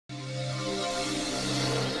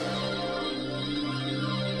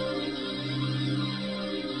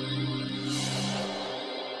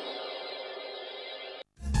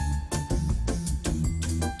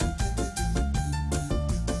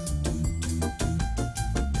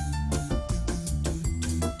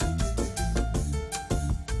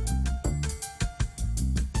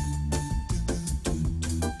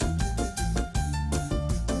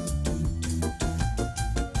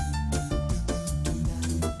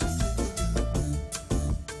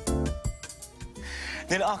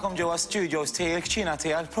Nilqakom ġewwa studios tiegħi l-kċina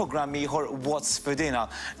tiegħi l-programm ieħor What's for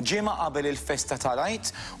Dinner. Ġimgħa qabel il-festa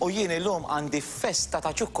tal-Għid u jien illum għandi festa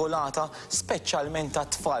ta' ċokkolata speċjalment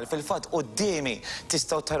tat-tfal. Fil-fatt qudiemi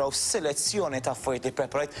tistgħu taraw selezzjoni ta' affarijiet li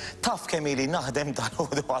preparajt. Taf kemm ili naħdem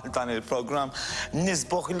dal-għodu għal dan il-programm.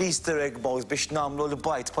 Nisboħ l-Easter egg balls biex nagħmlu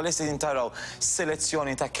l-bajt. Palessi din taraw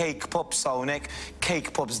selezzjoni ta' cake pops hawnhekk,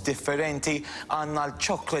 cake pops differenti, għandna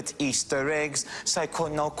l-chocolate Easter eggs, sa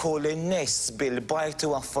jkollna wkoll in-ness bil-bajt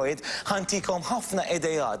u affarijiet. Ħantikom ħafna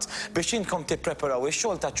idejat biex inkom tippreparaw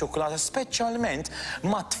ix-xogħol ta' ċokkolata speċjalment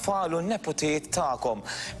mat-tfal u n-nepotijiet tagħkom.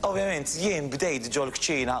 Ovvjament jien bdejt ġol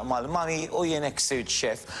kċina mal-mami u jien hekk sirt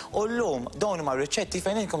chef. U llum dawn ma' riċetti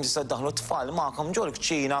fejn inkom tistgħu tdaħħlu tfal magħkom ġol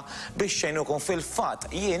kċina biex xejnukom fil-fatt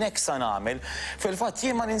jien hekk sa nagħmel. Fil-fatt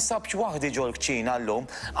jien ma ninsabx waħdi ġol kċina llum.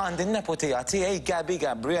 Għandi n-nepotija tiegħi Gabi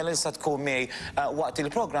Gabriel sa tkun miegħi waqt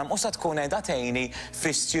il-programm u sa tkun qiegħda tgħinni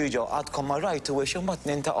fi-studio għadkom ma rajtu wiex imbagħad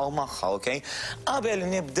nintaqgħu magħha, okay? Qabel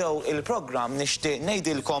nibdew il-programm nixtieq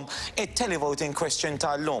ngħidilkom it-televoting question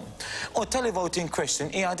tal-lum. U televoting question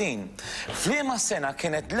hija din. F'liema sena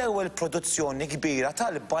kienet l-ewwel produzzjoni kbira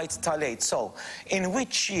tal-bajt tal-Għid. So, in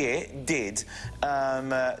which year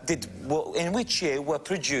were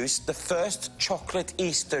produced the first chocolate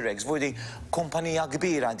Easter eggs? Vudi kumpanija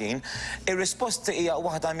kbira din. Ir-risposta hija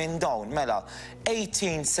waħda minn dawn, mela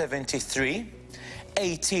 1873,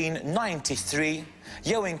 1893,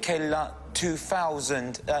 jew inkella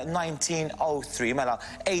 1903, mela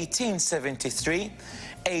 1873,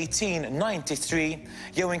 1893,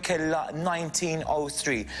 jew inkella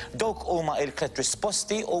 1903. Dawk huma il-tliet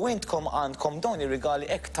risposti u intkom għandkom dawn ir-rigali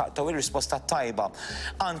hekk taqtaw ir-risposta tajba.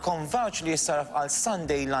 Għandkom voucher li jissarraf għal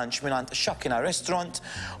Sunday lunch mingħand Shakina Restaurant,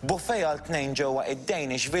 buffet għal tnejn ġewwa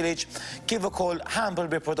id-Danish Village, kif ukoll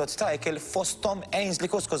Hamburger prodott ta' ikel fosthom Ainsley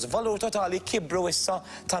Couscous valur totali kibru issa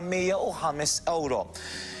ta' €105.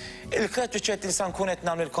 Il-tliet riċetti li se nkun qed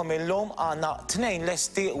nagħmlilkom illum għandna tnejn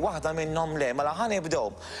lesti waħda minnhom le. Mela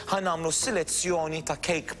ħanibdew ħanagħmlu selezzjoni ta'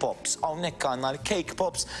 cake pops. Hawnhekk għandna l-cake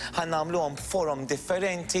pops ħanagħmluhom forom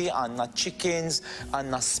differenti, għandna chickens,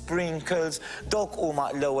 għandna sprinkles. Dawk huma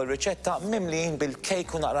l-ewwel riċetta mimlijin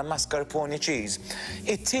bil-cake u naqra mascarpone cheese.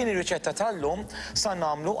 It-tieni riċetta tal-lum sa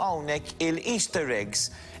nagħmlu hawnhekk il-Easter eggs.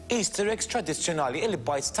 Easter eggs tradizzjonali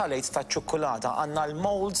il-bajts tal-Għid ta' ċokkolata għandna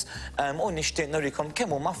l-molds u nixtieq nurikom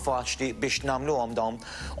kemm huma faċli biex nagħmluhom dawn.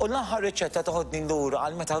 U l-aħħar riċetta toħodni lura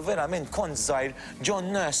għal meta verament kont żgħir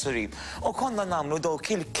ġon nursery u konna nagħmlu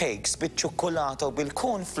dawk il-cakes biċ-ċokkolata u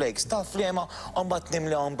bil-cornflakes ta' flema u mbagħad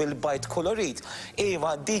nimlewhom bil-bajt kolorit.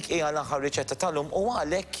 Iva, dik hija l-aħħar riċetta tal-lum u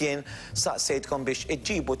għalhekk jien saqsejtkom biex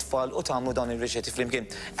iġġibu tfal u tagħmlu dawn ir-riċetti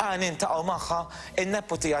flimkien. Nintaqgħu magħha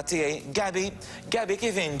in-nepotija tiegħi Gabi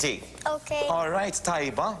kif inti? Okay. All right,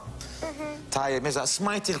 tajba. Tajba, meza,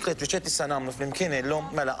 smajt il-tliet riċetti sa nagħmlu flimkien illum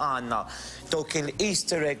mela għandna dawk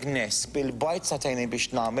il-Easter egg nest bil-bajt sa tajni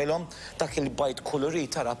biex nagħmilhom dak il-bajt kolorit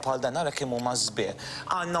tara bħal dan nara kemm huma sbieħ.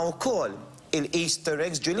 Għandna wkoll il-Easter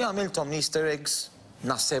eggs, ġieli għamilthom l-Easter eggs?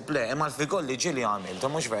 Naħseb le, imma l-figolli ġieli għamilthom,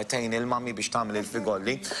 mhux vera tgħin il-mammi biex tagħmel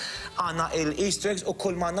il-figolli. Għandna il-Easter eggs u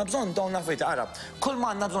kull ma għandna bżonn dawn l-affarijiet. Ara, kull ma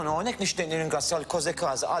għandna bżonn hawnhekk nixtieq nirringrazzja l-Koze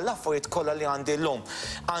Casa għall-affarijiet kollha li għandi llum.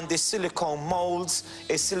 Għandi silicone molds,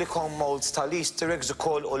 is-silicone molds tal-Easter eggs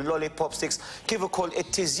ukoll u l-lollipop sticks, kif ukoll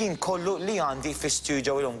it-tiżjin kollu li għandi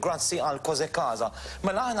fi-studio illum. Grazzi għall-Koze Casa.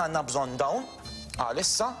 Mela aħna għandna bżonn dawn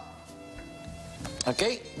għalissa.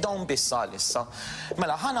 Okay? Dawn bissa għalissa.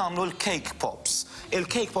 Mela ħanagħmlu l-cake pops.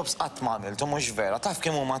 Il-cake pops qatt ma għamiltu mhux vera, taf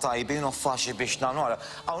kemm huma tajbin u faċli biex nagħmlu.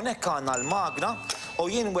 Hawnhekk għandna l-magna u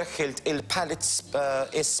jien weħħilt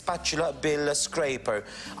il-palette spatula bil-scraper.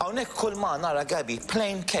 Hawnhekk kull ma nara Gabi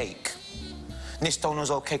plain cake. Nistgħu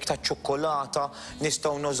nużaw cake ta' ċokkolata,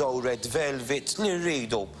 nistgħu nużaw red velvet, li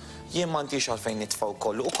rridu. Jien m'għandix għalfejn nitfgħu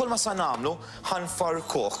kollu. U kull ma sa nagħmlu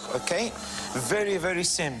ħanfarkuh, okay? Very, very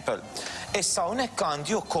simple. Issa hawnhekk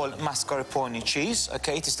għandi wkoll mascarpone cheese,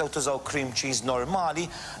 okay? Tistgħu tużaw cream cheese normali,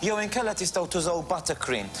 jew inkella tistgħu tużaw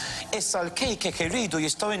buttercream. Issa l-cake jekk irridu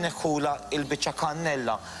jistgħu inneħħula l-biċċa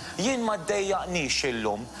kannella. Jien ma ddejjaqniex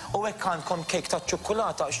illum u hekk għandkom cake ta'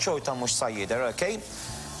 ċokkolata xorta mhux sa jidher, okay?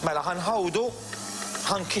 Mela ħanħawdu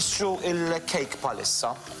ħankissru il-cake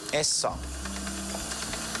palissa. Issa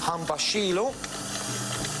ħanbaxxilu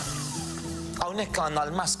hawnhekk għandna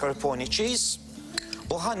l-mascarpone cheese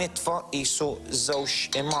u ħanitfa' qisu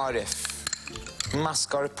żewġ imaref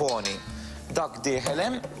mascarpone. Dak dieħel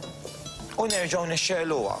hemm u nerġgħu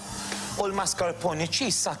nixxeluha. U l-mascarpone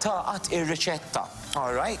cheese sa taqgħat ir-riċetta.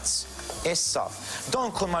 All right? Issa,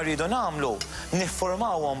 dawn kull ma rridu nagħmlu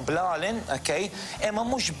niffurmawhom blalin, okay? Imma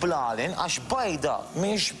mhux blalin għax bajda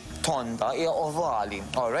mhix tonda hija ovali,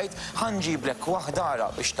 all right? Ħanġiblek waħda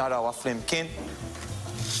ara biex narawha flimkien.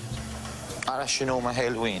 Ara x'inhuma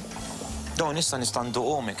ħelwin. Dawn issa nista'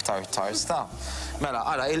 nduqhom iktar tard sta. Mela,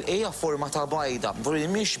 ara hija forma ta' bajda,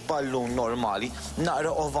 mhix ballun normali,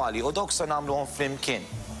 naqra ovali u dawk se nagħmluhom flimkien.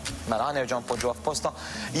 Mela, nerġa' npoġġuha f'posta,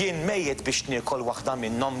 jien mejjed biex niekol waħda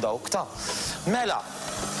minnhom dawk ta'. Mela,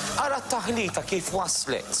 ara t-taħlita kif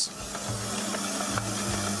waslet.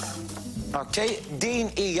 Okay, din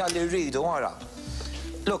hija li rridu ara.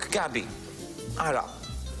 Look, Gabi, ara.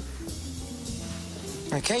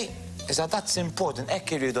 Okay, iżda that's important,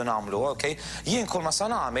 hekk irridu nagħmlu, okay? Jien kull ma sa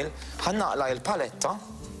nagħmel ħannaqla il-paletta.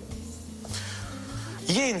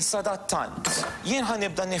 Jien sadattant, jien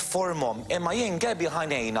ħanibda nifformhom, imma jien Gabi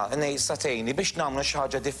ħanejna nejsatejni biex nagħmlu xi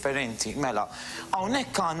ħaġa differenti. Mela,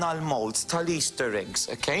 hawnhekk għandna l-molds tal-Easter eggs,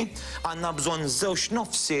 okay? Għandna bżonn żewġ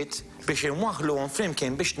nofsiet biex inwaħħluhom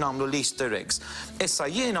flimkien biex nagħmlu l-Easter eggs. Issa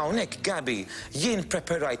jien hawnhekk Gabi, jien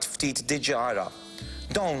preparajt ftit diġà ara.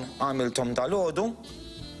 Dawn għamilthom dalgħodu,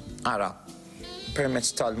 ara,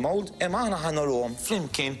 permezz tal-mold, imma aħna ħanurruhom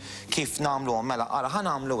flimkien kif nagħmluhom. Mela, ara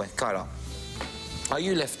ħanagħmlu hekk ara. Are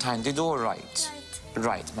you left-handed or right?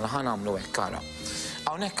 Right, mela ħanagħmlu hekk ara.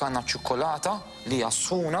 Hawnhekk għandna ċokolata li hija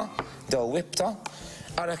sħuna, dewwibta,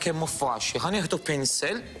 ara kemm hu faċli. Ħanieħdu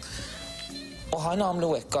pinsel u ħanagħmlu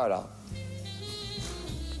hekk ara.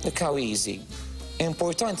 Look how easy.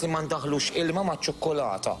 Importanti ma ndaħlux ilma ma'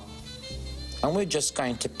 ċokolata. And we're just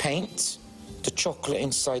going to paint the chocolate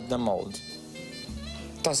inside the mold.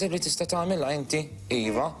 Taħseb li tista' tagħmilha inti?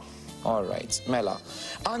 Iva. All right, mela.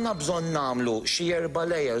 Għandna bżonn nagħmlu xi 4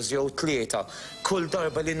 layers jew 3. Kull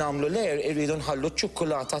darba li nagħmlu layer irridu nħallu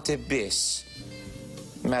ċ-ċokolata tibbiss.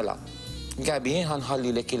 Mela, Gabi,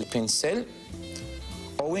 ħanħallilek il-pinsel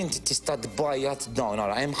u inti tista' tbajjat dawn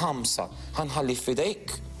ara hemm 5. Ħanħalli f'idejk,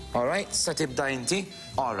 all right? Sa tibda inti?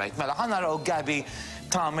 All right, mela ħanaraw Gabi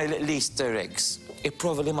tagħmel l-Easter eggs.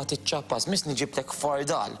 Ipprova li ma tiċċappas, miss niġiblek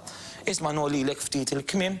fardal. Isma' nolilek ftit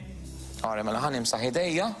il-kmiem. Ara mela ħanimsaħ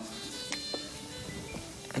idejja.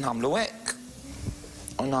 Nagħmlu hekk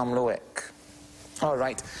u nagħmlu hekk. All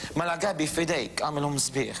right. Mela Gabi f'idejk għamilhom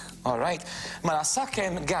sbieħ. All right. Mela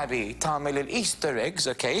sakemm Gabi tagħmel il-Easter eggs,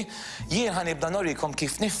 okay? Jien ħanibda norikom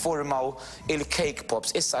kif niffurmaw il-cake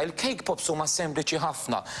pops. Issa il-cake pops huma sempliċi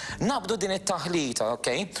ħafna. Nabdu din it-taħlita,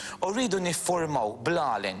 okay? U rridu niffurmaw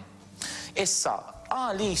blalin. Issa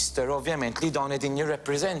għal-Easter, ovvjament, li dawn edin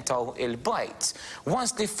jirrepreżentaw il-bajt.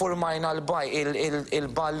 Once li formajna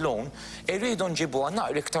il-ballon, irridu nġibuha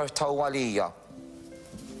naqra iktar tawwalija.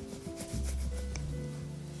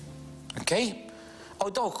 Okay? U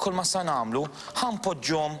dawk kull ma sa nagħmlu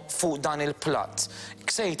ħanpoġġuhom fuq dan il-platt.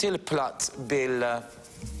 Ksejt il-platt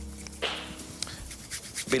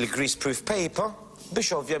bil-greaseproof paper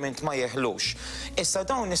biex ovvjament ma jeħlux. Issa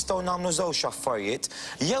dawn nistgħu nagħmlu żewġ affarijiet,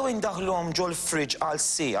 jew indaħluhom ġol fridge għal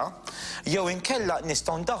siegħa, jew inkella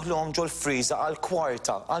nistgħu ndaħluhom ġol freezer għal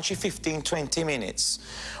kwarta, għal xi 15-20 minutes.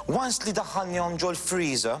 Once li daħħalnihom ġol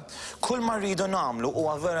freezer, kull ma rridu nagħmlu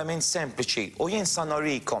huwa verament sempliċi u jien sa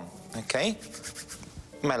norikom, okay?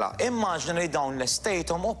 Mela, immaġna li dawn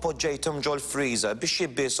lestejthom u poġġejthom ġol freezer biex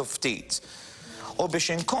jibbisu ftit. U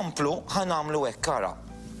biex inkomplu ħanamlu hekk ara.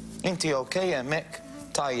 Inti okay hemmhekk?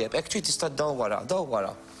 Tajjeb, hekk trid tista' ddawwara,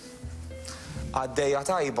 dawwara. Għaddejja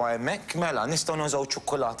tajba hemmhekk, mela nistgħu nużaw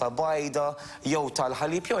ċokolata bajda jew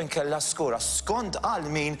tal-ħalib jew inkella skura. Skont għal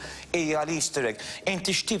min hija l-Easter egg.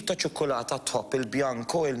 Inti x'tip ta' ċokolata tħobb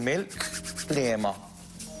il-bjanko, il-milk, liema?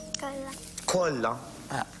 Kollha. Kollha?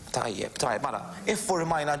 Tajjeb, tajjeb, mela,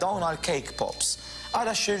 iffurmajna dawn għal cake pops.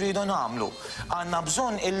 Ara x'irridu nagħmlu? Għandna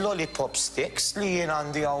bżonn il-lollipop sticks li jien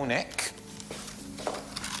għandi hawnhekk.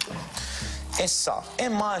 Issa,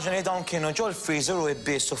 immaġini dawn kienu ġol freezer u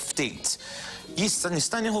jibbisu ftit.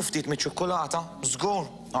 Nista' nieħu ftit miċ-ċokolata? Żgur.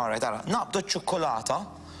 Alright, ara, naqbdu ċ-ċokolata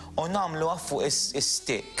u nagħmluha fuq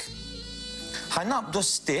is-stick. Ħanaqbdu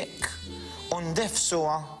stick u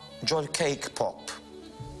ndefsuha ġol cake pop.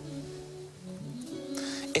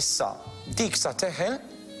 Issa, dik sa teħel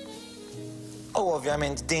u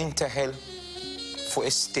ovvjament din teħel fuq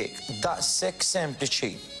is-stick. Daqshekk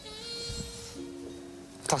sempliċi.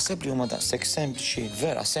 Taħseb li huma daqshekk sempliċi,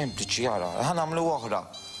 vera sempliċi ara. Ħanagħmlu oħra.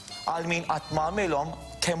 Għal min qatt m'għamilhom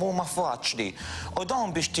kemm huma faċli. U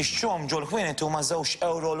dawn biex tixtruhom ġol ħwienet huma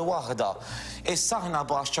 €2 l-waħda. Issa aħna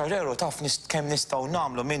b'10 taf kemm nistgħu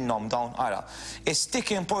nagħmlu minnhom dawn ara.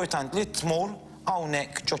 Is-stick importanti li tmur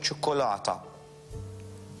hawnhekk ġo ċokolata.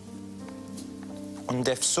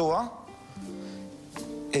 Ndefsuha,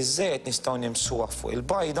 iż-żejjed nistgħu nimsuha fuq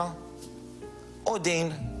il-bajda U din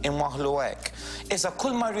imwaħlu hekk. Issa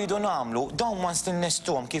kull ma rridu nagħmlu dawn ma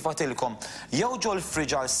nistennesthom kif għatilkom jew ġol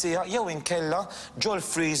friġ għal sija jew inkella ġol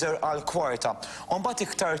freezer għal kwarta. U mbagħad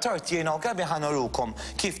iktar tard jiena u Gabi ħanorukom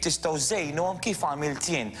kif tistgħu żejnuhom kif għamilt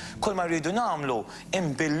jien. Kull ma rridu nagħmlu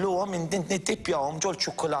imbilluhom nittippjawhom ġol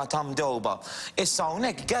ċokkolata mdewba. Issa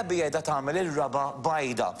hawnhekk Gabi qiegħda tagħmel ir-raba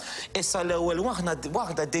bajda. Issa l-ewwel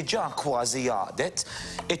waħda diġà kważi għadet,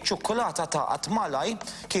 iċ-ċokkolata taqgħet malaj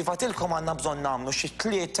kif għatilkom għandna bżonn nagħmlu xi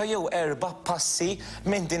 3 jew 4 passi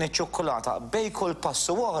minn din iċ-ċokkolata. Bej kull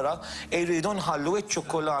passu oħra jridu nħallu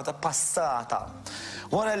iċ-ċokkolata passata.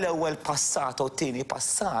 Wara l-ewwel passata u t-tieni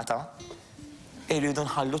passata jridu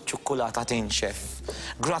nħallu ċ-ċokkolata tinxef.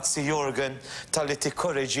 Grazzi Jorgen tal-li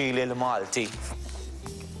tikkorreġili l-Malti.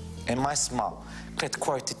 Imma isma'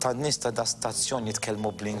 3/4 tan-nies ta' da stazzjon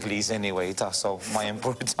jitkellmu bl-Ingliż anyway ta' so ma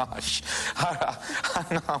jimpurtax. Ara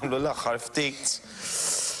nagħmlu l-aħħar ftit.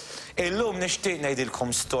 Illum nixtieq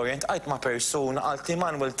ngħidilkom storja ntqajt ma' persuna qalt li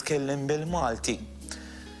Manuel tkellem bil-Malti.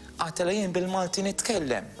 Għatela jien bil-Malti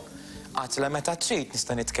nitkellem. Għatela meta trid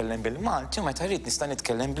nista' nitkellem bil-Malti u meta rrid nista'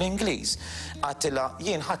 nitkellem bl-Ingliż. Għatela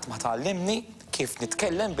jien ħadd ma tallimni kif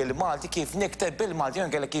nitkellem bil-Malti, kif nikteb bil-Malti, jew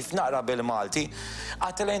inkella kif naqra bil-Malti.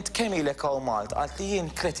 Għatela int kemm ilek hawn Malta? Qalt li jien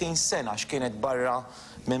 30 sena x'kienet barra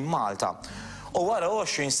minn Malta. U wara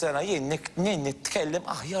 20 sena jien nitkellem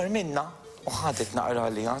aħjar minna. U ħadet naqra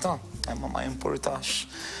li għata, imma ma jimpurtax.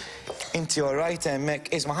 Inti all right hemmhekk,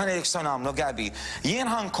 isma' ħanejlek se nagħmlu Gabi. Jien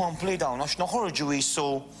ħankompli dawn għax noħorġu qisu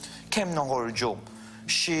kemm noħorġu?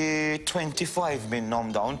 Xi 25 minnhom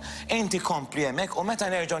dawn. Inti kompli hemmhekk u meta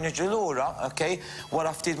nerġgħu niġu lura, okay,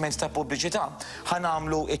 wara ftit minn ta' pubbliċità,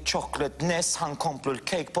 ħanagħmlu iċ-chocolate nest, ħankomplu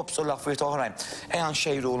l-cake pops u l-affarijiet oħrajn. Ejja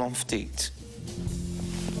nxejrulhom ftit.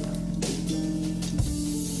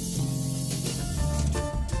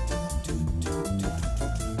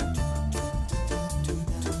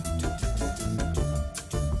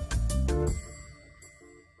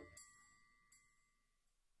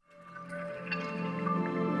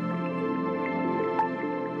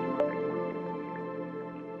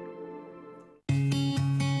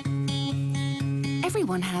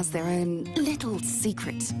 Everyone has their own little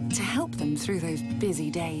secret to help them through those busy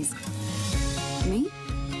days. Me?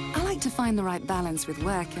 I like to find the right balance with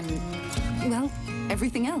work and, well,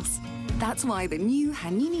 everything else. That's why the new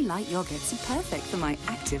Hanini Light yogurts are perfect for my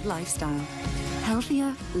active lifestyle.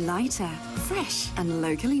 Healthier, lighter, fresh and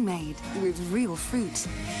locally made with real fruit.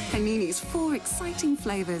 Hanini's 4 exciting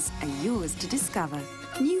flavors are yours to discover.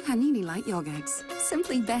 New Hanini Light yogurts,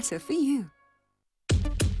 simply better for you.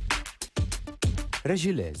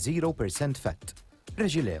 Reġile 0% fett.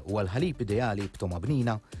 Reġile huwa l-ħalib ideali b'toma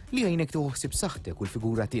bnina li jgħinek tuħsib saħtek u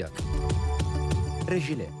l-figura tiegħek.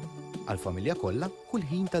 Reġile għall-familja kollha kull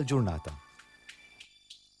ħin tal-ġurnata.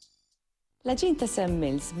 L-aġin ta' Sam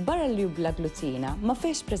Mills barra li bla glutina ma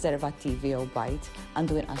fiex preservattivi jew bajt,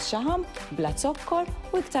 għandu inqas xaħam, bla zokkor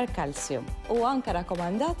u iktar kalsjum. U anke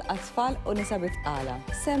rakkomandat għat-tfal u nisa bitqala.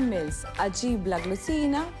 Sam Mills aġin bla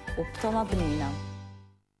glutina u b'toma bnina.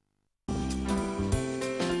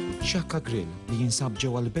 Shaka Grill li jinsab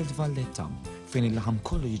ġewwa l-Belt Valletta fejn il-laħam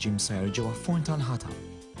kollu jiġi msajjar ġewwa forn tal-ħatab.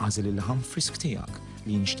 Għażel il-laħam frisk tiegħek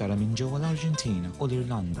li jinxtara minn ġewwa l-Arġentina u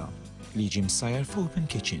l-Irlanda li jiġi msajjar f'open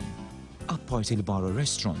kitchen. Apparti il-bar u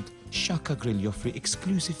restaurant, Shaka Grill joffri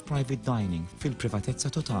exclusive private dining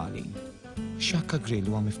fil-privatezza totali. Shaka Grill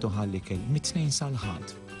huwa miftuħ għall-ikel mit-2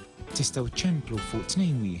 sal-ħadd. Tistgħu ċemplu fuq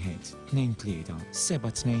 2-1, 2-3,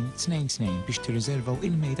 7-2, 2-2 biex tirriservaw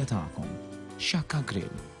il-mejda tagħkom. Shaka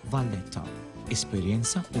Grill, Valletta,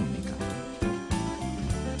 esperjenza unika.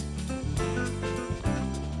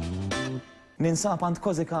 Ninsab għand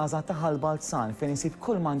Kozi Kaza ta' Ħalbalzan fejn insib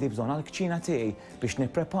kull m'għandi bżonn għall-kċina tiegħi biex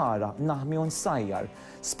nipprepara, naħmi u nsajjar,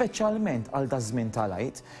 speċjalment għal dażmin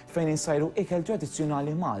tal-għid fejn insajru ikel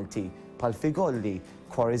tradizzjonali Malti, bħal figolli,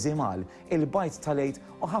 kwarzimal, il-bajt tal-għid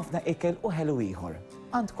u ħafna ikel u ħelu ieħor.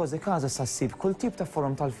 Għand Kozi Kaza sa ssib kull tip ta'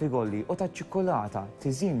 forum tal-figolli u ta' ċikkolata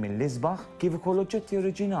tiżin mill-isbaħ kif ukoll oġġetti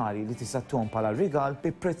oriġinali li tista' tuhom bħala rigal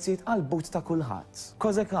bi prezzijiet għal but ta' kulħadd.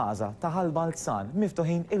 Kozi Kaza ta' Ħalbalzan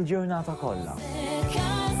miftuħin il-ġurnata kollha.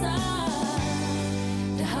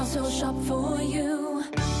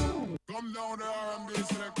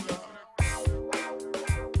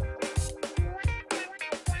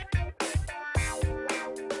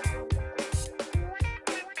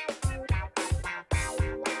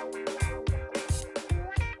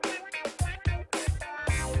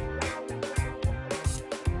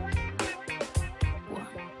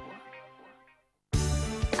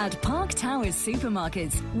 At Park Towers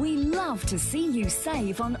Supermarkets, we love to see you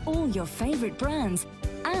save on all your favourite brands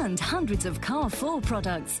and hundreds of Carrefour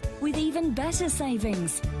products with even better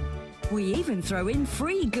savings. We even throw in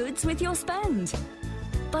free goods with your spend.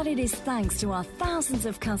 But it is thanks to our thousands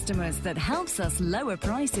of customers that helps us lower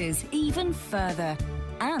prices even further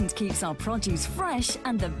and keeps our produce fresh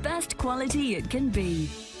and the best quality it can be.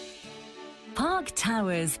 Park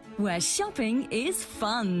Towers, where shopping is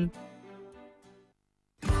fun.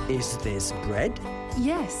 Is this bread?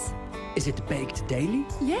 Yes. Is it baked daily?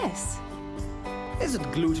 Yes. Is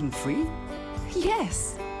it gluten-free?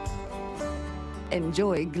 Yes.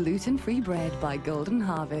 Enjoy gluten-free bread by Golden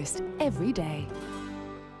Harvest every day.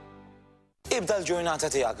 Ibda l-ġurnata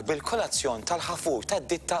tiegħek bil-kolazzjon tal-ħafur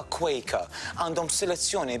tad-ditta Quaker. Għandhom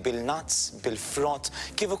selezzjoni bil-nuts, bil-frott,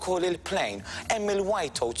 kif ukoll il-plain. Hemm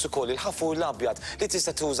il-white oats ukoll il-ħafur l-abjad li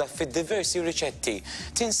tista' tuża fid-diversi riċetti.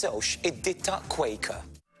 Tinsewx id-ditta Quaker.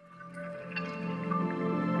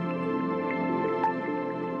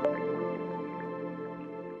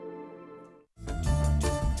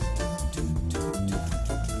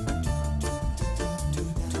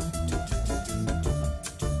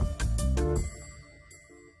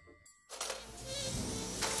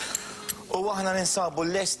 U aħna ninsabu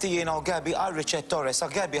l-lesti jiena u Gabi għal-riċettore. Sa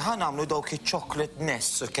Gabi ħanamlu dawk il-chocolate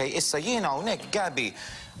nests, ok? Issa jiena hawnhekk Gabi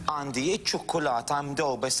għandi iċ-ċokkolata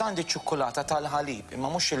mdowbes, għandi ċokkolata tal-ħalib, imma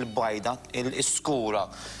mhux il-bajda, il-iskura.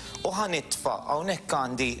 U ħanitfa' hawnhekk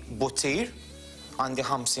għandi butir, għandi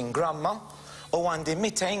 50 gramma, u għandi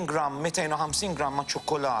 200 gramm, 250 gramma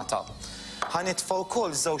ċokkolata. Ħanitfa'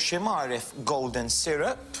 wkoll żewġ imaref golden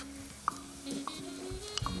syrup.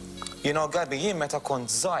 You know, Gabi, jien meta kont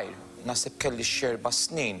żgħir, nasib kelli x-4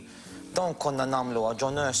 snin, dawn konna namlu ġo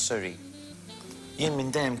nursery. Jien minn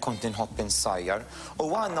dejjem kont inħobb insajjar, u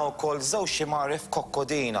għandna wkoll żewġ imaref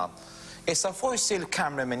kokkodina. Issa forsi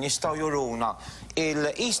l-cameraman jistgħu juruna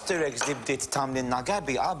il-Easter eggs li bdiet tagħmlilna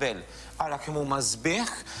Gabi qabel, ara kemm huma sbieħ,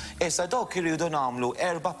 issa dawk iridu nagħmlu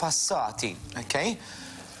 4 passati, okay?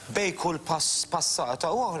 Bej kull passata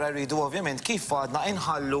u oħra rridu ovvjament kif għadna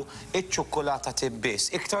inħallu iċ-ċokkolata tibbis.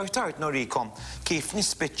 Iktar tard norikom kif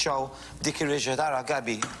nispiċċaw dik ir-riġetara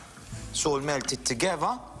Gabi so melted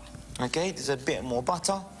together. Okay, this is a bit more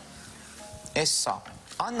butter. Issa,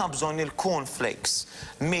 għandna bżonn il-cornflakes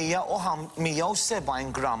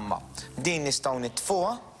 170 gramma. Din nistgħu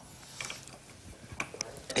nitfuha.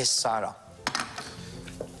 Issa ara.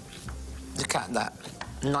 Look at that.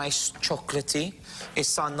 Nice chocolatey.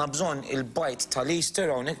 Issa għandna bżonn il-bajt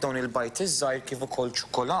tal-Easter, hawnhekk dawn il-bajt iż-żgħir kif ukoll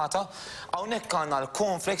ċokkolata. Hawnhekk għandna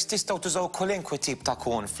l-cornflakes, tistgħu tużaw kwalinkwe tip ta'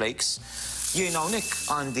 cornflakes. Jien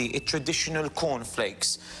hawnhekk għandi il-traditional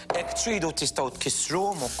cornflakes. Hekk tridu tistgħu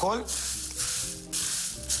tkissruhom ukoll.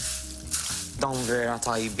 Dawn vera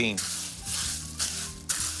tajbin.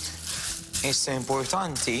 Issa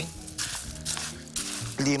importanti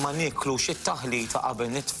li ma nieklux it-taħlita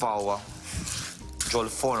qabel nitfawha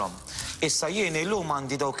ġol-forum. Issa jien illum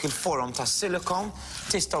għandi dawk il-forum ta' silikon,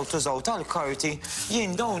 tistgħu tużaw tal-karti,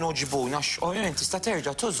 jien dawn uġbuna ovvjament tista'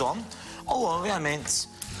 terġa' tużhom u ovvjament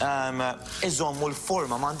iżommu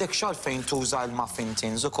l-forma m'għandekx għalfejn tuża l-muffin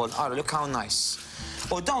tins ukoll. Ara look how nice.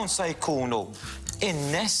 U dawn se jkunu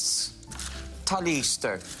in-nests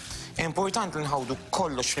tal-Easter. Importanti li nħawdu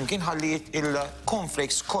kollox flimkien ħalli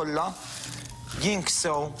il-cornflakes kollha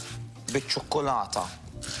jinksew biċ-ċokkolata.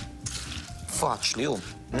 Faċli hu.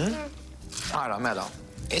 Ara, mela,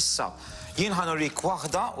 issa, jien ħanurik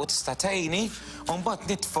waħda u tista' tgħinni u mbagħad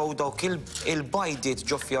nitfgħu dawk il-bajdiet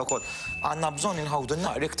ġo fiha wkoll. Għandna bżonn inħawdu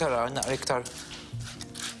naqra iktar, naqra iktar.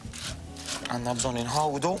 Għandna bżonn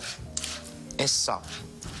inħawdu. Issa,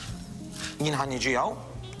 jien ħaniġi hawn.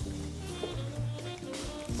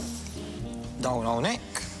 Dawn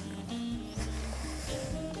hawnhekk.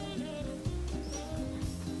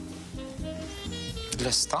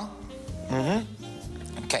 Lesta.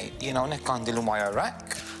 Okay, jien hawnhekk għandi l-wire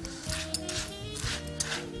rack.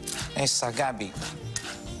 Issa Gabi,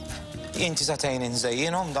 inti sa tgħin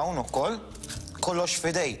inżejjinhom dawn ukoll, kollox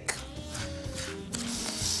f'idejk.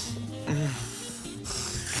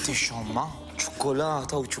 Tixhomma,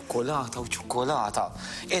 ċokkolata u ċokkolata u ċokkolata.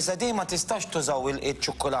 Iżda dejjem ma tistax tużaw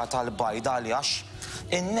il-ċokkolata l-bajda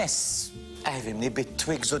għaliex in-ness fimni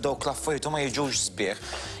bit-twigs u dawk l-affarijiet ma jiġux sbieħ.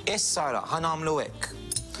 Issa ara ħanagħmlu hekk.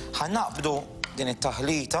 Ħannaqbdu din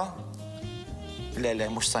it-taħlita, le,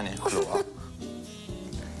 mhux se nieħluha.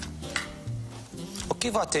 U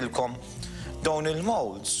kif għadtilkom dawn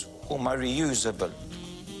il-molds huma reusable.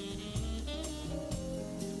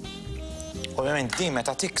 Ovvjament din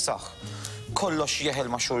meta tiksaħ kollox jeħel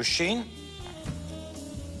ma' xulxin.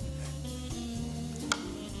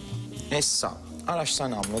 Issa, ara x'sa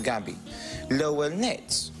nagħmlu Gabi. L-ewwel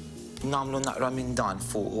nett nagħmlu naqra minn dan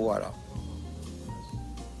fuq u wara.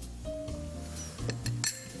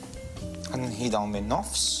 ħanħidaw minn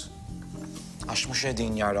nofs, għax mux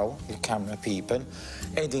edin jaraw il-camera people,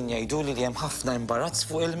 edin jajdu li jem ħafna imbarazz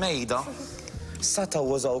fuq il-mejda, sata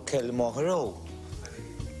użaw kelma oħra.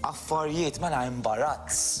 Affarijiet mela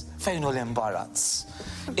imbarazz. Fejnu l-imbarazz?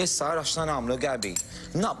 Issa għara x'na nagħmlu Gabi.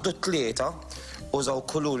 Naqbdu tlieta, użaw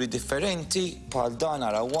kuluri differenti, bħal dan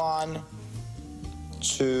ara 1,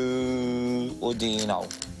 2 u dinaw.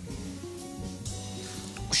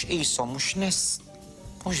 Mux isom, mux nis,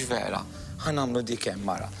 mux vera. Ħanamlu dik hemm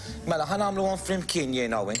mara. Mela ħanamlu għan flimkien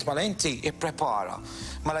jien u int, mela inti ipprepara.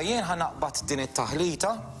 Mela jien ħanaqbad din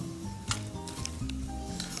it-taħlita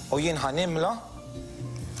u jien ħanimla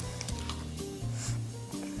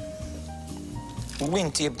u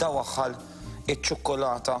inti jibda waħħal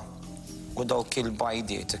iċ-ċokolata u dawk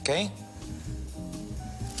il-bajdiet, okej?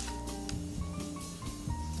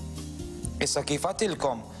 Issa kif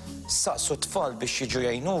għatilkom saqsu tfal biex jiġu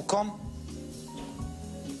jgħinukom,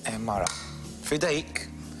 mara, fidejk,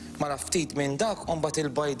 mara ftit minn dak unbat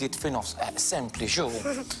il-bajdiet fi nofs. Sempliċu.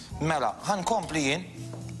 Mela, ħankompli jien,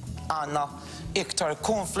 għanna iktar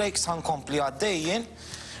cornflakes ħankompli għaddejjien,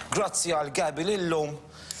 grazzi għal Gabi l-lum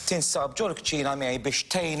tinsab ġol kċina miegħi biex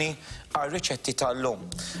tejni għal-riċetti tal-lum.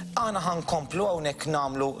 Għana ħankomplu hawnhekk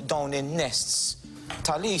namlu dawn in-nests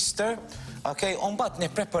tal-Easter, okay? Unbat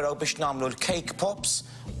nippreparaw biex namlu l-cake pops.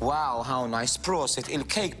 Wow, how nice, prosit.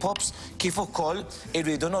 Il-cake pops kif ukoll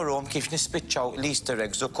irridu norhom kif nispiċċaw l-Easter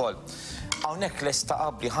eggs ukoll. Hawnhekk lesta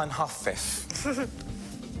qabli ħanħaffef.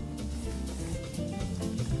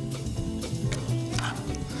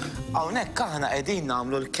 Hawnhekk aħna qegħdin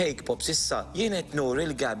nagħmlu l-cake pops issa jien qed nur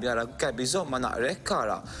il-Gabi ara Gabi żomma naqrek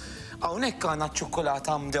kara. Hawnhekk għandna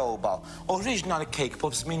ċ-ċokolata mdewba. Original cake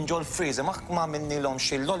pops minn ġol freezer ma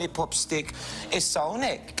minnilhomx il-lollipop stick. Issa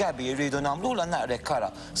hawnhekk Gabi jridu nagħmluha naqrek kara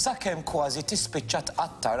sakemm kważi tispiċċa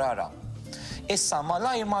tqattar ara. Issa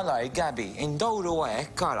malaj Gabi indowru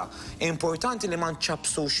hekk kara. Importanti li ma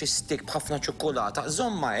nċabsux stick b'ħafna ċokolata.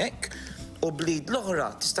 Żomma hekk. U blid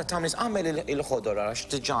l-oħra, tista' tagħmel għamel il-ħodor ara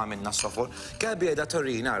x'diġà għamilna s-sofur. Gabi qiegħda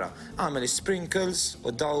torina ara, għamel sprinkles u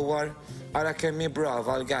dawwar ara kemm hi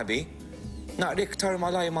brava l-Gabi. Naqri iktar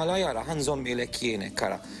malaj ara, ħanżommilek jienek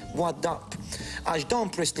ara. Waddaq. Għax dawn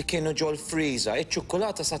press li kienu ġol freezer,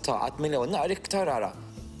 iċ-ċokolata sa taqgħod mill-ewwel naqri iktar ara.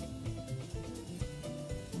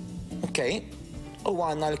 Okej. U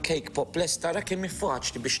għandna l-cake pop lesta ara kemm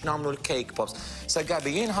faċli biex nagħmlu l-cake pops. Sa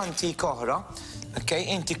Gabi jien ħantik oħra. Okay,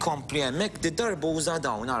 inti kompli hemmhekk di darba uża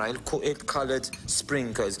dawn ara il-colored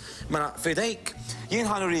sprinkles. Mela fidejk jien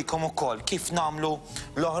ħanurikom ukoll kif nagħmlu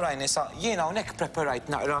l-oħrajn issa jien hawnhekk preparajt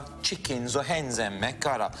naqra chickens u hens hemmhekk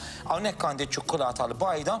ara. Hawnhekk għandi ċokolata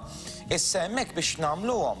l-bajda, issa hemmhekk biex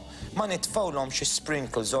nagħmluhom ma nitfgħulhomx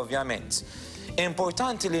sprinkles ovvjament.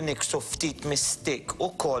 Importanti li niksu ftit mistik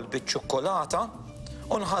ukoll biċ-ċokolata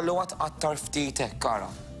u nħalluha tqattar ftit hekk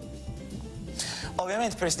ara.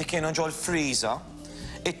 Ovvjament peress li kienu ġol freezer,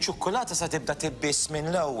 iċ-ċokolata sa tibda tibbiss minn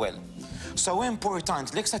l-ewwel. So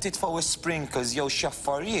important li sa titfgħu sprinkles jew xi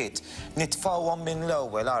affarijiet nitfgħuhom minn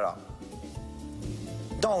l-ewwel ara.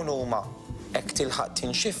 Dawn huma hekk tilħaq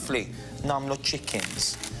tinxifli nagħmlu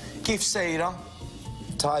chickens. Kif sejra?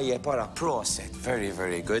 Tajjeb ara proset, very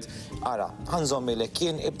very good. Ara, ħanżommilek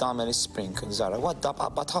jien ibda għamel sprinkles ara. Waddab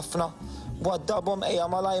qabbad ħafna, waddabhom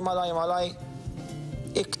ejja malaj.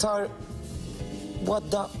 Iktar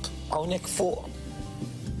waddab hawnhekk fuq.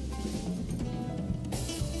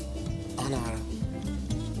 Nara.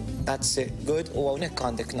 That's it, good. U hawnhekk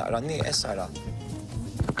għandek naqra nieqes ara.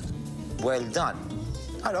 Well done.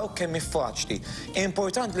 Ara kemm faċli.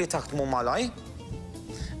 Importanti li taħdmu malaj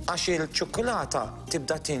għax il-ċokolata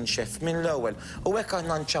tibda tinxef minn l-ewwel. U hekk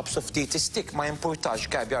għandna nċabsu ftit stick ma jimpurtax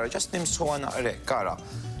Gabi ara, ġast nimsuha naqrek ara.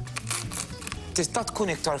 Tista'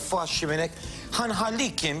 tkun iktar faċli minn hekk.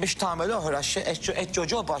 Ħanħallik jien biex tagħmel oħra qed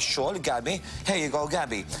ġoba x-xogħol Gabi, here you go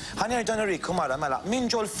Gabi. Ħanerġa' nurikom ara mela minn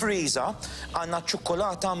ġol freezer għandna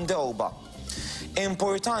ċokolata mdewba.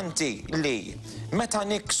 Importanti li meta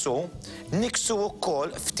niksu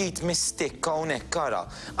wkoll ftit mistik hawnhekk ara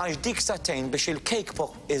għax dik sa tgħin biex il-cake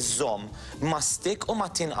pop iżżomm ma' stick u ma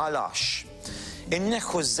tinqalax.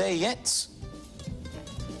 Inneħħu żejjed,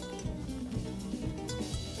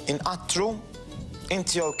 inqattru,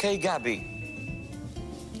 inti okay Gabi?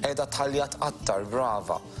 Edha tħallija tqattar,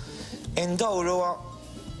 brava. Indawruha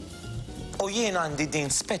u jien għandi din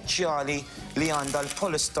speċjali li għandha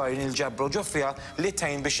l-polystyrene il-ġebru ġofija li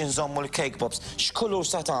tgħin biex inżommu l-cake pops. X'kulur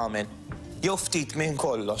sa tagħmel? Jew ftit minn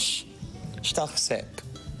kollox. X'taħseb?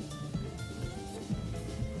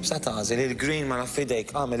 Sa tażel il-green mela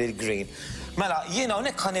fidejk, għamel il-green. Mela, jiena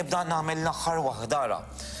hawnhekk ħanibda nagħmel l-aħħar waħda ara.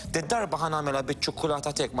 Darba ħanagħmilha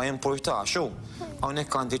biċ-ċokkolata tiegħek ma jimpurtax hu.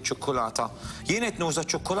 Hawnhekk għandi ċ-ċokkolata. Jien qed nuża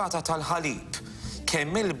ċokkolata tal-ħalib.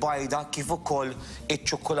 Kemm il-bajda kif ukoll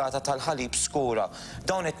iċ-ċokkolata tal-ħalib skura.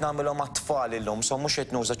 Dawn qed nagħmilhom għat-tfal illum, so mhux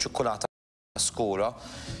qed nuża ċokkolata skura.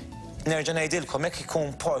 Nerġa' ngħidilkom hekk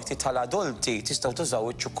ikun parti tal-adulti tistgħu tużaw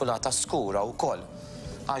iċ-ċokkolata skura wkoll.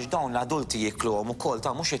 Għax dawn l-adulti jikluhom ukoll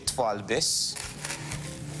ta' mhux it-tfal biss.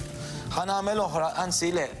 Ħanagħmel oħra,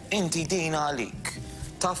 anzi le, inti dina għalik.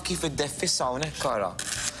 Taf kif id-deffissa hawnhekk ara.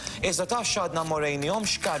 Iżda taf x'għadna morejnihom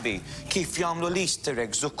x'kabi kif jagħmlu l-Easter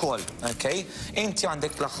eggs ukoll, okej? Inti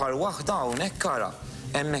għandek l-aħħar waħda hawnhekk ara.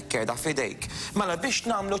 Hemmhekk qiegħda f'idejk. Mela biex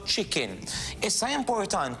nagħmlu chicken. Issa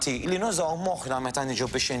importanti li nużaw moħħna meta niġu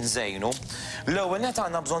biex inżejnu. L-ewwel net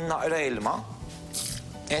għandna bżonn naqra ilma.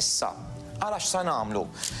 Issa, ara x'sa nagħmlu.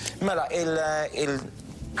 Mela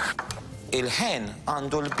il-ħen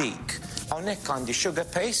għandu l-bik. Hawnhekk għandi sugar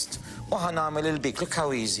paste u ħanagħmel il-bik li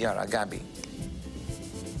kawiżi jara Gabi.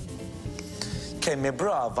 Kemmi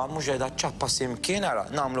brava mhux qiegħda ċappa simkien ara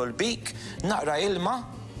nagħmlu l-bik, naqra ilma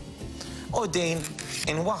u din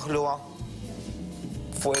inwaħħluha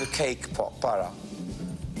fuq il-cake pop ara.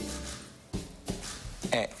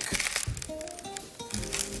 Hekk.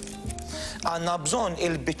 Għandna bżonn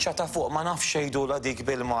il-biċċa ta' fuq ma nafx xejdula dik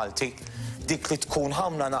bil-Malti. Dik li tkun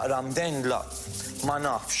ħamla naqra mdendla. Ma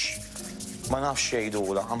nafx. Ma nafx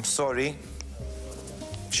xejdula. I'm sorry.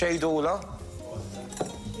 Xejdula?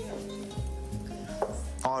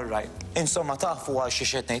 All right. Insomma tafu għal xi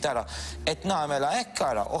xed ngħid ara. Qed nagħmilha hekk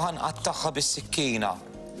ara u ħanqattaħħa bis-sikkina.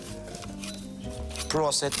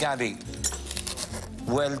 Proset Gabi.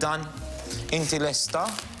 Well done. Inti lesta?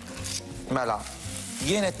 Mela.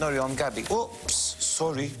 Jien qed norjhom Gabi. Ups,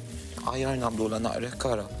 sorry. Ajjar nagħmluha naqrek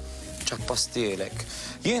ara. ċappastielek.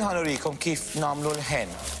 Jien ħanurikom kif nagħmlu l-ħen.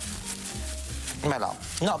 Mela,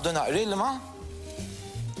 naqbdu naqri ilma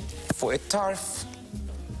fuq it-tarf.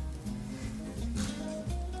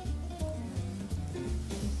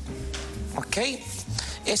 Okay?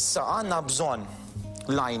 Issa għandna bżonn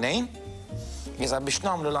lajnejn. Iżda biex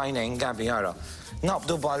nagħmlu lajnejn, Gabi, jara.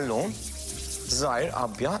 Naqbdu ballun, żgħir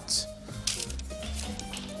abjad.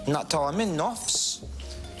 Naqtawha minn nofs.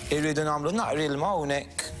 Irridu nagħmlu naqri ilma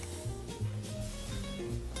hawnhekk.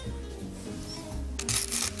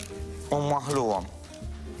 U maħluhom.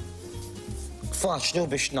 Faċli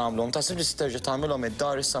biex nagħmluhom, tasib li terġa' tagħmilhom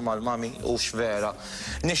id-dar issa mal-mami u x'vera.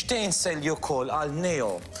 Nixtieq insellju wkoll għal Neo,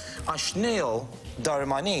 għax Neo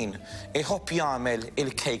darmanin iħobb jagħmel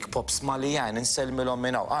il-cake pops mal-Lian insellmilhom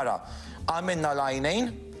minn hawn. Ara, għamilna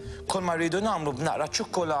lajnejn, kull ma rridu nagħmlu b'naqra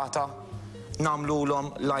ċokkolata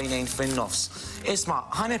nagħmluhom lajnejn fin-nofs. Isma'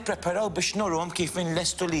 ħanippreparaw biex nurhom kif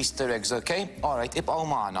inlestu l-Easter eggs, okay? All right, ibqgħu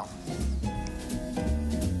magħna.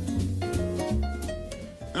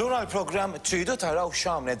 Lura l-programm tridu taraw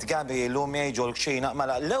x'għamlet Gabi llum jgħidu l-kxina,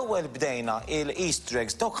 mela l-ewwel bdejna il-Easter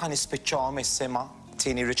eggs dawk ħanispiċċawhom is-sema.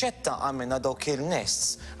 Tieni riċetta għamilna dawk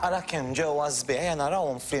il-nests. Ara kemm ġewwa sbieħ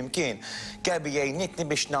narawhom flimkien. Gabi jgħinitni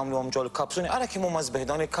biex nagħmluhom ġew il-kapsuni. Ara kemm huma sbieħ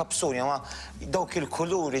dawn il-kapsuni ma dawk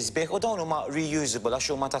il-kuluri sbieħ u dawn huma reusable għax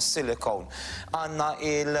huma tas-silikone. Għandna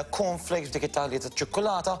il-cornflakes dik it-taħli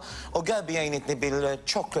taċ-ċokkolata u Gabi jgħinitni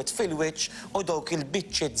bil-chocolate fil-wiċċ u dawk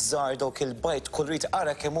il-biċċiet żgħar dawk il-bajt kulrit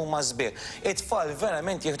ara kemm huma sbieħ. It-tfal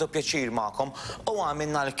verament jieħdu pjaċir magħkom u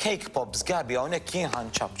għamilna l-cake pops Gabi hawnhekk jien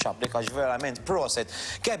ħanċabċab lik għax verament proset.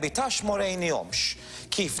 Gabi, tax morejnihomx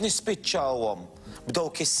kif nispiċċawhom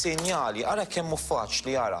b'dawk is-sinjali, ara kemm hu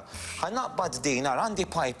faċli ara. Ħanaqbad din ara għandi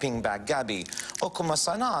piping bag, Gabi, u kumma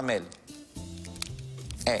sa nagħmel.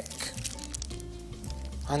 Hekk.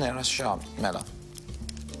 Ħanera x'għam, mela.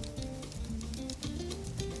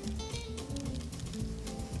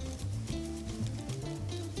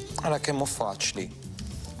 Ara kemm hu faċli.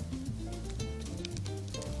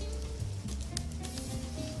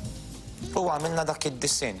 U għamilna dak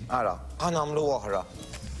id-disin, ara, ħanamlu oħra.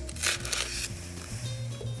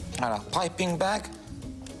 Ara, piping bag.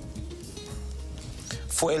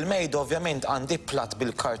 Fuq il-mejda ovvjament għandi plat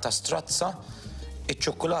bil-karta strazza.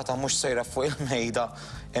 Iċ-ċokkolata mhux sejra fuq il-mejda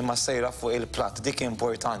imma sejra fuq il-plat, dik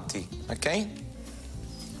importanti, okej?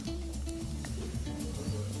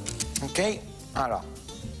 Okej, ara.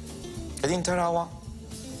 Qegħdin tarawha?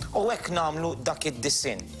 U hekk nagħmlu dak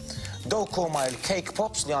id-disin. Dawk huma l-cake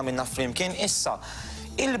pops li għamilna flimkien issa.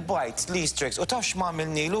 Il-bajt l-Easter eggs u tafx ma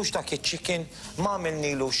għamilnilux dak iċ-chicken ma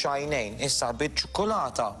għamilnilu xajnejn issa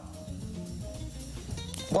bil-ċokkolata.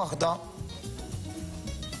 Waħda.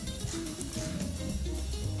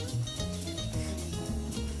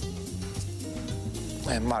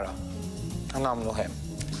 Mara, għanamlu hemm.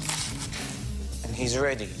 he's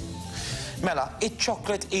ready. Mela,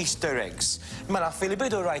 chocolate Easter eggs. Mela,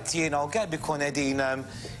 fil-bidu rajt jiena u Gabi kun edin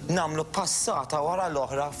namlu passata wara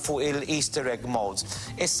l-oħra fuq il-Easter egg molds.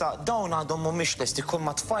 Issa, dawn għadhom mhumiex lesti, kull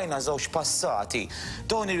ma tfajna żewġ passati.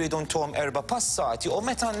 Dawn iridu ntuhom 4 passati u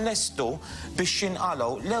meta nlestu biex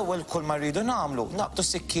jinqalgħu l-ewwel kull ma rridu nagħmlu naqbdu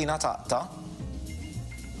sikkina taqta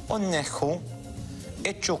u nneħħu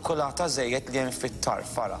iċ-ċokolata żejjed li hemm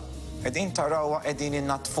fit-tarf ara. Qegħdin tarawha qegħdin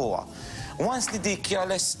innatfuha. Once li dik hija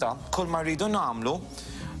lesta, kull ma rridu nagħmlu,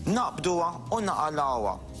 naqbduha u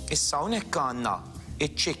naqalgħuha. Issa hawnhekk għandna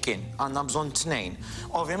iċ-chicken, għandna bżonn 2.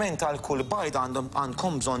 Ovvjament għal kull bajda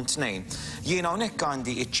għandkom bżonn 2. Jiena hawnhekk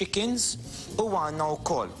għandi iċ-chickens u għandna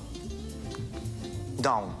wkoll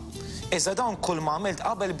dawn. Iżda dawn kull ma għamilt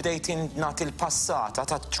qabel bdejt nagħti il-passata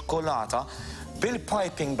taċ-ċokolata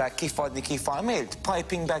bil-piping bag kif għadni kif għamilt,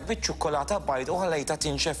 piping bag biċ-ċokolata bajda u ħallejta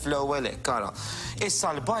tinxef l-ewwel hekk ara.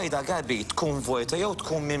 Issa l-bajda Gabi tkun vojta jew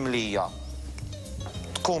tkun mimlija.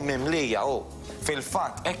 Tkun mimlija u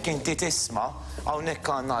fil-fatt hekk inti tisma'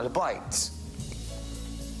 hawnhekk għandna l-bajt.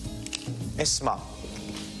 Isma'.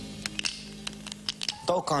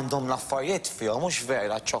 Dawk għandhom l-affarijiet fihom mhux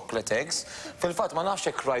vera chocolate eggs. Fil-fatt ma nafx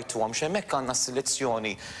hekk rajtuhom x'hemmhekk għandna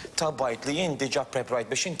selezzjoni ta' bajt li jien diġà preparajt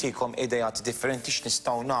biex intikom idejat differenti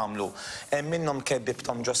x'nistgħu nagħmlu. Hemm minnhom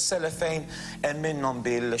kebbibthom ġo cellophane, hemm minnhom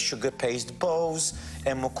bil-sugar paste bows,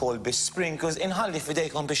 hemm ukoll bis-sprinkles. Inħalli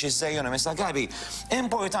f'idejkom biex iżejjunhom. Issa Gabi,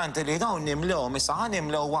 importanti li dawn nimlewhom, issa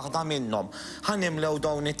ħanimlew waħda minnhom. Ħanimlew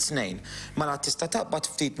dawn it-2. Mela tista' taqbad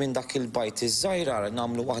ftit minn dak il-bajt iż-żgħir ara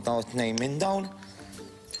nagħmlu waħda u 2 minn dawn.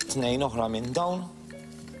 2 oħra minn dawn.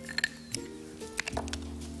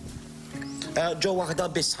 Ġo waħda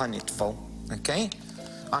biss ħanitfgħu, okej?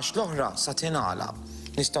 Għax l-oħra sa tingħala.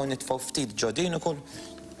 Nistgħu nitfgħu ftit ġodin ukoll.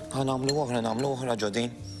 Nagħmlu oħra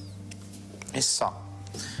ġodin. Issa,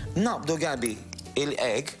 naqbdu Gabi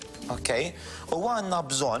il-egg, okej? U għandna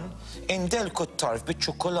bżonn indelku t-tarf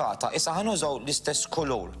biċ-ċokolata. Issa ħanużaw l-istess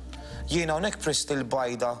kulur. Jiena hawnhekk prist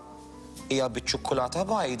il-bajda hija biċ-ċokolata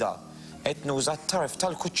bajda. Qed nuża t-tarf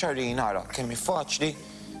tal-kuċċarin ara kemm faċli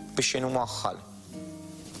biex inwaħħal.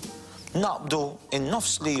 Naqbdu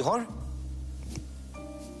in-nofs l-ieħor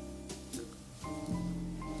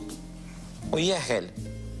u jeħel.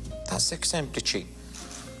 Tasek sempliċi.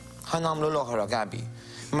 Ħanamlu l-oħra Gabi.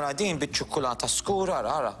 Mela din biċ-ċokolata skur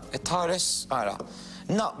ara, itħares ara.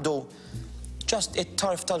 Naqbdu ġast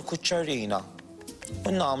it-tarf tal-kuċċarina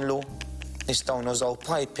u nagħmlu nistgħu nużaw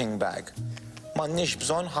piping bag. M'għandniex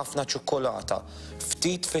bżonn ħafna ċokolata,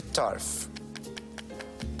 ftit fit-tarf.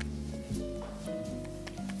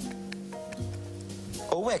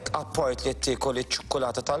 U hekk apport li tiekol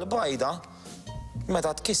iċ-ċokolata tal-bajda,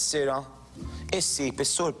 meta tkissira, issib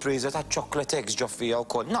is-surpriża taċ-chocolate eggs ġo fiha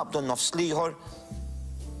wkoll. Naqbdu n-nofs l-ieħor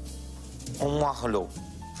u nwaħħlu.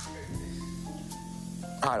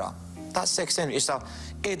 Ara, tas-sek sen issa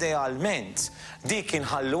idealment dik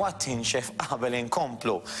inħalluha tinxef qabel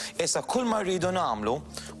inkomplu. Issa kull ma rridu nagħmlu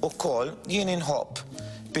ukoll jien inħobb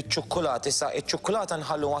biċ-ċokolata. Issa iċ-ċokolata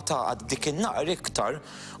nħalluha taqgħod dik in-naqr iktar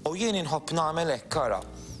u jien inħobb nagħmel hekk ara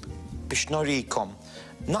biex norikom.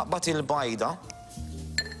 Naqbad il-bajda,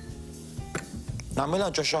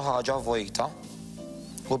 nagħmilha ġo xi ħaġa vojta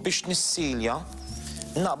u biex nissilja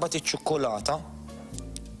naqbad iċ-ċokolata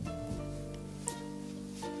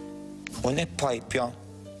u nippajpja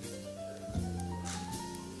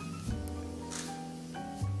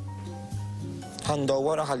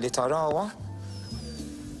ħandowwara ħalli tarawha.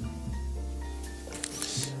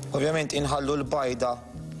 Ovvjament inħallu l-bajda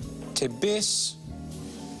tibbiss.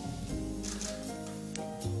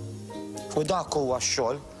 U dak huwa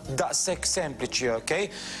x-xogħol, daqshekk sempliċi, okej?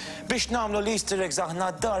 Biex nagħmlu l-Easter eggs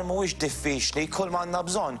aħna d-dar mhuwiex diffiċli, kull ma għandna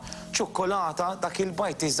bżonn ċokolata, dak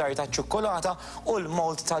il-bajt iż-żgħir taċ-ċokolata u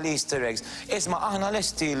l-mold tal-Easter eggs. Isma' aħna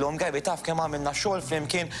lesti llum Gabi taf kemm għamilna xogħol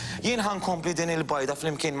flimkien, jien ħankompli din il-bajda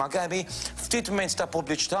flimkien ma' Gabi ftit mezz ta'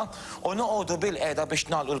 pubbliċità u noqogħdu bil-qiegħda biex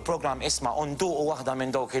nagħlqu l-programm isma' u nduqu waħda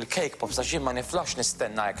minn dawk il-cake pops għax jien ma niflax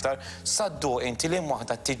nistenna iktar. Saddu inti lim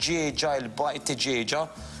waħda t-tiġieġa, il-bajt tiġieġa.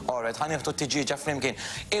 Alright, ħanieħdu t-tiġieġa flimkien.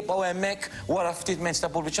 Ibqgħu hemmhekk wara ftit mezz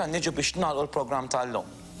ta' pubbliċità niġu biex nagħlqu l-programm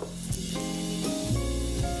tal-lum.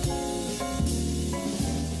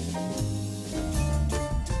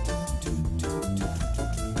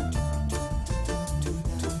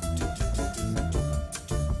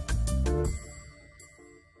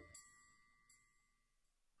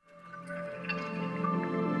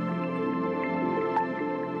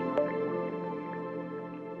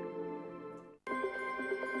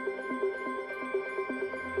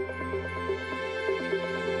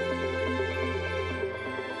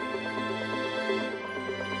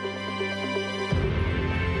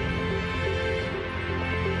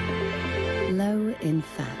 in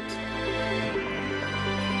fat.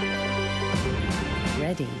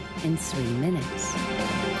 Ready in 3 minutes.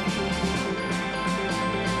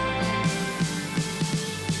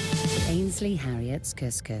 Ainsley Harriot's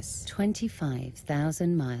Couscous,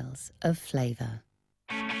 25,000 miles of flavour.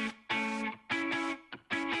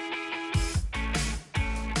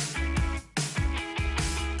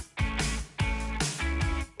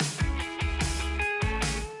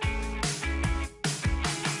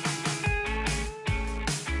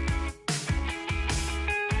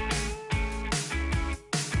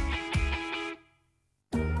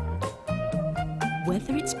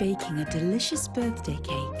 Whether it's baking a delicious birthday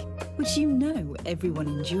cake, which you know everyone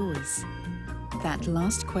enjoys, that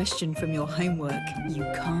last question from your homework you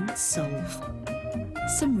can't solve,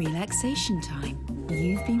 some relaxation time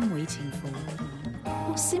you've been waiting for,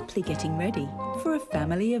 or simply getting ready for a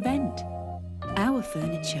family event, our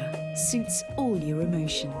furniture suits all your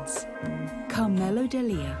emotions. Carmelo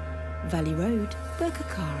Delia, Valley Road,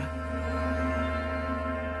 Birkirkara.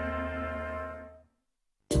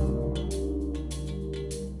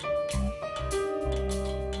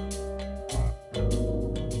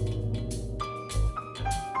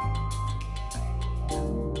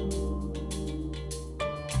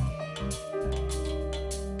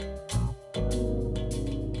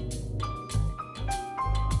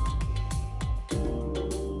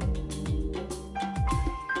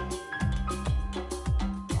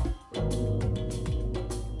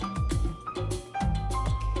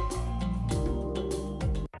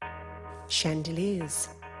 Chandeliers,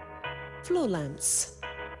 floor lamps,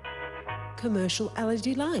 commercial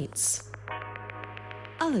LED lights,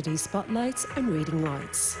 LED spotlights and reading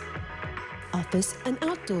lights, office and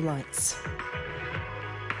outdoor lights,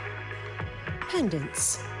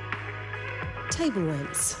 pendants, table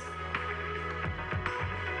lamps,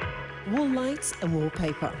 wall lights and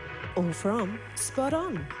wallpaper, all from Spot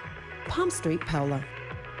On, Palm Street, Paola,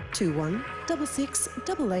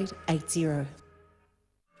 21668880.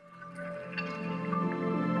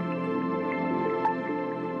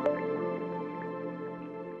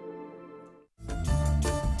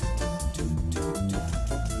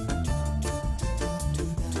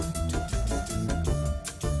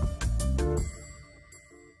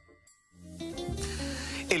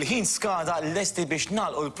 Il-ħin skada l-lesti biex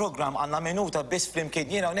nagħlqu l-programm għandna minuta biss flimkien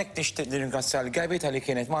jiena hawnhekk nixtieq nirringrazzja l-Gabi tal-li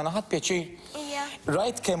kienet magħna ħadd pjaċir.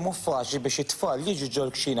 Rajt kemm hu faċli biex it-tfal jiġu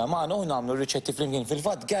ġol-kxina magħna u nagħmlu riċetti flimkien.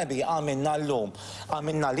 Fil-fatt Gabi għamilna llum.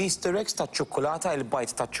 Għamilna l-Easter eggs taċ-ċukkulata,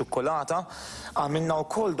 il-bajt taċ-ċukkulata, għamilna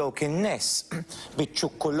wkoll dawk in-ness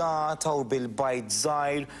biċ-ċukkulata u bil-bajt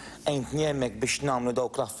żgħir għajntni hemmhekk biex nagħmlu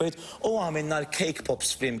dawk l-affarijiet u għamilna l-cake pops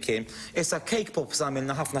flimkien. Issa cake pops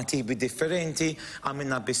għamilna ħafna tipi differenti,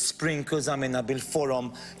 għamilna bis-sprinkles, għamilna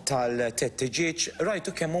bil-forom tal-tettiġieġ,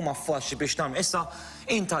 rajtu kemm huma faċli biex nagħmlu. Issa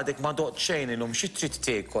inta għadek ma doqt xejn illum xi trid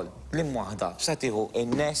tiekol. Lim waħda, sa tieħu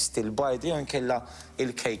in-nest, il-bajdi jew inkella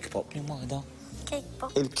il-cake pop. Lim waħda? Cake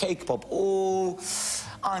pop. Il-cake pop. U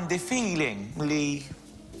għandi feeling li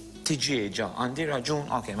tiġieġa, għandi raġun,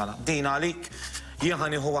 ok, mela, din għalik. Jien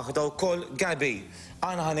ħanieħu waħda wkoll, Gabi,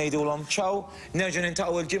 għana ħanejdulhom ċaw, nerġa'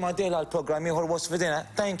 nintaqgħu l-ġimgħa dejla għal programm ieħor wasf fidina.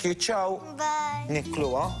 Thank you, ċaw. Bye.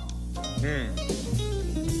 Nikluha.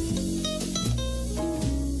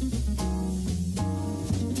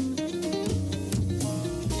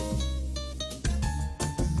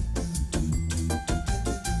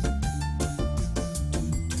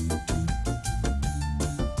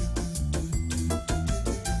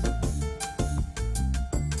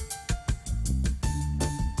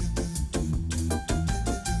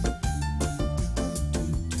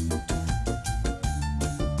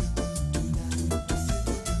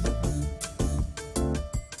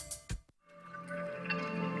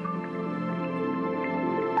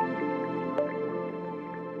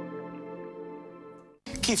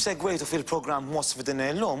 Kif segwejtu fil-programm wasf din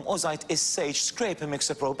illum, użajt is-Sage Scraper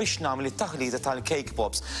Mixer Pro biex nagħmel it-taħlita tal-cake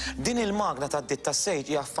pops. Din il-magna tad-ditta Sage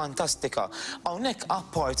hija fantastika. Hawnhekk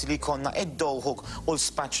apart li jkollna id-dowhook u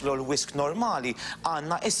l-spatula u l-whisk normali,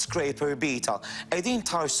 għandna is-scraper bita. Qegħdin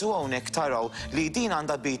tarsu hawnhekk taraw li din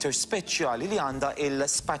għandha beater speċjali li għandha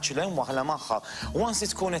il-spatula mwaħla magħha. Once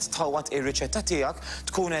tkun qed tħawwat ir-riċetta tiegħek,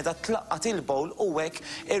 tkun qiegħda tlaqqat il-bowl u hekk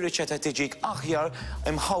ir-riċetta tiġik aħjar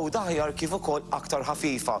imħawda aħjar kif ukoll aktar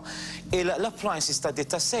ħafifa. L-appliances ta'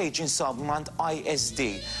 ditta Sage jinsabu mand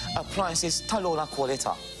ISD, appliances tal-ola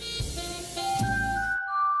kwalità.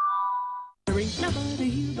 There ain't nobody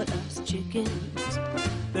here but us chickens.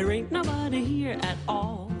 There ain't nobody here at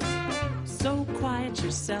all. So quiet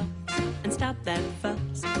yourself. and stop that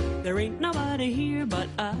fuss. There ain't nobody here but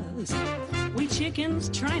us. We chickens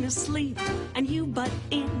trying to sleep, and you butt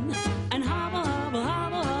in and hobble, hobble,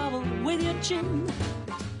 hobble, hobble with your chin.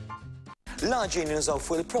 L-ħaġin nużaw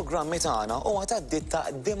fuq il-programmi tagħna huwa tad-ditta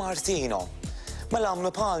Di Martino. Mela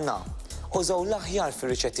għamlu bħalna, użaw l-aħjar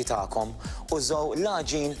fir-riċetti tagħkom, użaw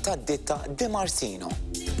l-ħaġin tad-ditta Di Martino.